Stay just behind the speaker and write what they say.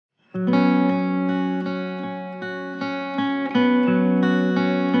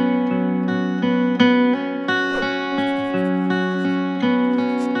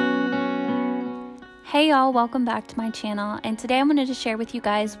y'all, welcome back to my channel, and today I wanted to share with you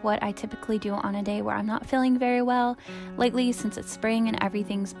guys what I typically do on a day where I'm not feeling very well. Lately, since it's spring and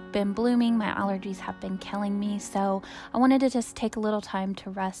everything's been blooming, my allergies have been killing me, so I wanted to just take a little time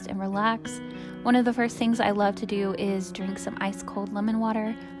to rest and relax. One of the first things I love to do is drink some ice cold lemon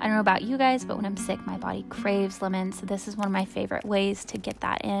water. I don't know about you guys, but when I'm sick my body craves lemon, so this is one of my favorite ways to get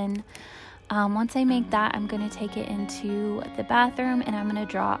that in. Once I make that, I'm going to take it into the bathroom and I'm going to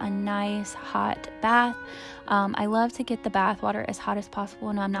draw a nice hot bath. I love to get the bath water as hot as possible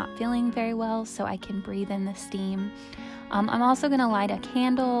when I'm not feeling very well so I can breathe in the steam. I'm also going to light a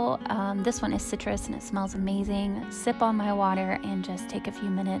candle. This one is citrus and it smells amazing. Sip on my water and just take a few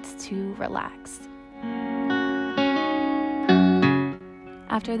minutes to relax.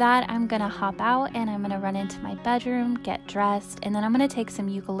 After that, I'm gonna hop out and I'm gonna run into my bedroom, get dressed, and then I'm gonna take some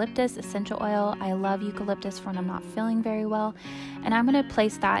eucalyptus essential oil. I love eucalyptus for when I'm not feeling very well, and I'm gonna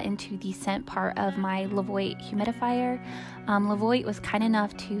place that into the scent part of my LEVOIT humidifier. LEVOIT was kind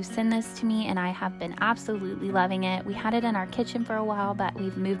enough to send this to me and I have been absolutely loving it. We had it in our kitchen for a while, but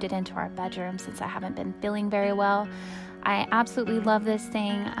we've moved it into our bedroom since I haven't been feeling very well. I absolutely love this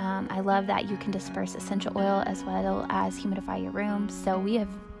thing. I love that you can disperse essential oil as well as humidify your room. So we have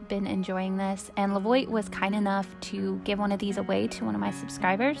been enjoying this, and LEVOIT was kind enough to give one of these away to one of my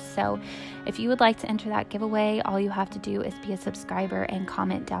subscribers. So if you would like to enter that giveaway, all you have to do is be a subscriber and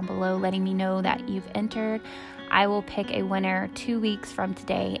comment down below letting me know that you've entered. I will pick a winner 2 weeks from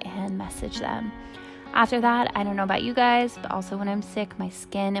today and message them. After that, I don't know about you guys, but also when I'm sick, my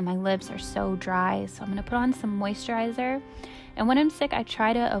skin and my lips are so dry, so I'm going to put on some moisturizer. And when I'm sick, I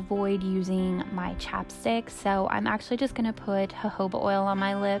try to avoid using my chapstick, so I'm actually just going to put jojoba oil on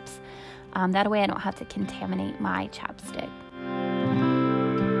my lips. That way I don't have to contaminate my chapstick.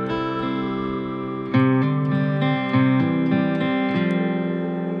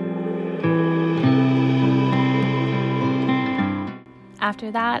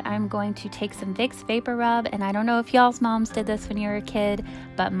 After that, I'm going to take some Vicks Vapor Rub, and I don't know if y'all's moms did this when you were a kid,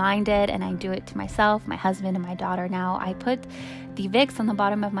 but mine did, and I do it to myself, my husband, and my daughter now. I put the Vicks on the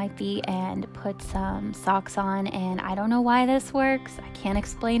bottom of my feet and put some socks on, and I don't know why this works. I can't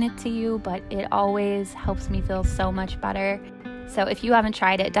explain it to you, but it always helps me feel so much better. So if you haven't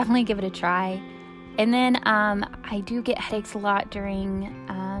tried it, definitely give it a try. And then I do get headaches a lot during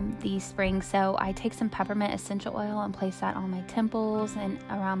the spring, so I take some peppermint essential oil and place that on my temples and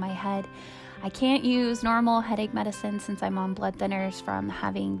around my head. I can't use normal headache medicine since I'm on blood thinners from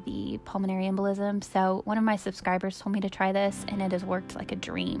having the pulmonary embolism, so one of my subscribers told me to try this and it has worked like a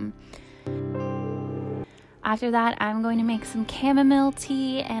dream. After that, I'm going to make some chamomile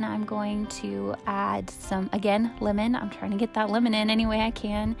tea and I'm going to add some, again, lemon. I'm trying to get that lemon in any way I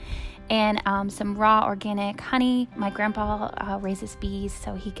can. And some raw organic honey. My grandpa raises bees,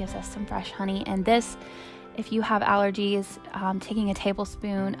 so he gives us some fresh honey. And this, if you have allergies, taking a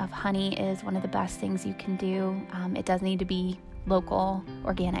tablespoon of honey is one of the best things you can do. It does need to be local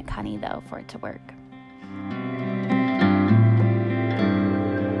organic honey though for it to work.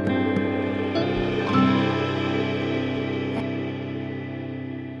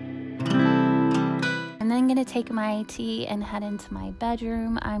 I'm going to take my tea and head into my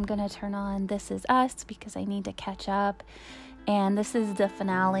bedroom. I'm going to turn on This Is Us because I need to catch up. And this is the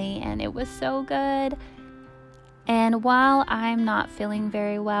finale and it was so good. And while I'm not feeling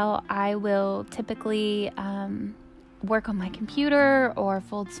very well, I will typically work on my computer or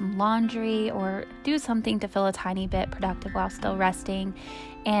fold some laundry or do something to feel a tiny bit productive while still resting.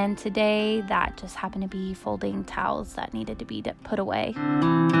 And today that just happened to be folding towels that needed to be put away.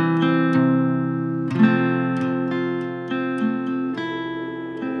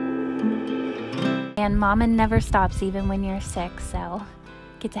 And mama never stops even when you're sick, so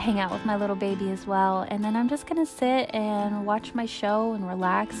get to hang out with my little baby as well. And then I'm just gonna sit and watch my show and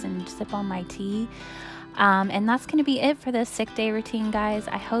relax and sip on my tea. And that's going to be it for this sick day routine, guys.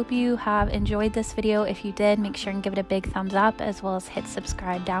 I hope you have enjoyed this video. If you did, make sure and give it a big thumbs up, as well as hit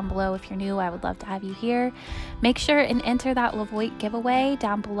subscribe down below if you're new. I would love to have you here. Make sure and enter that LEVOIT giveaway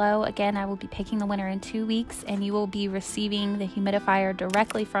down below. Again, I will be picking the winner in 2 weeks, and you will be receiving the humidifier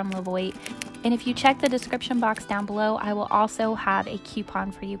directly from LEVOIT. And if you check the description box down below, I will also have a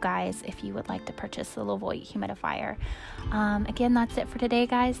coupon for you guys if you would like to purchase the LEVOIT humidifier. Again, that's it for today,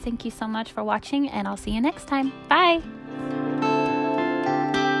 guys. Thank you so much for watching, and I'll see you next time. Bye!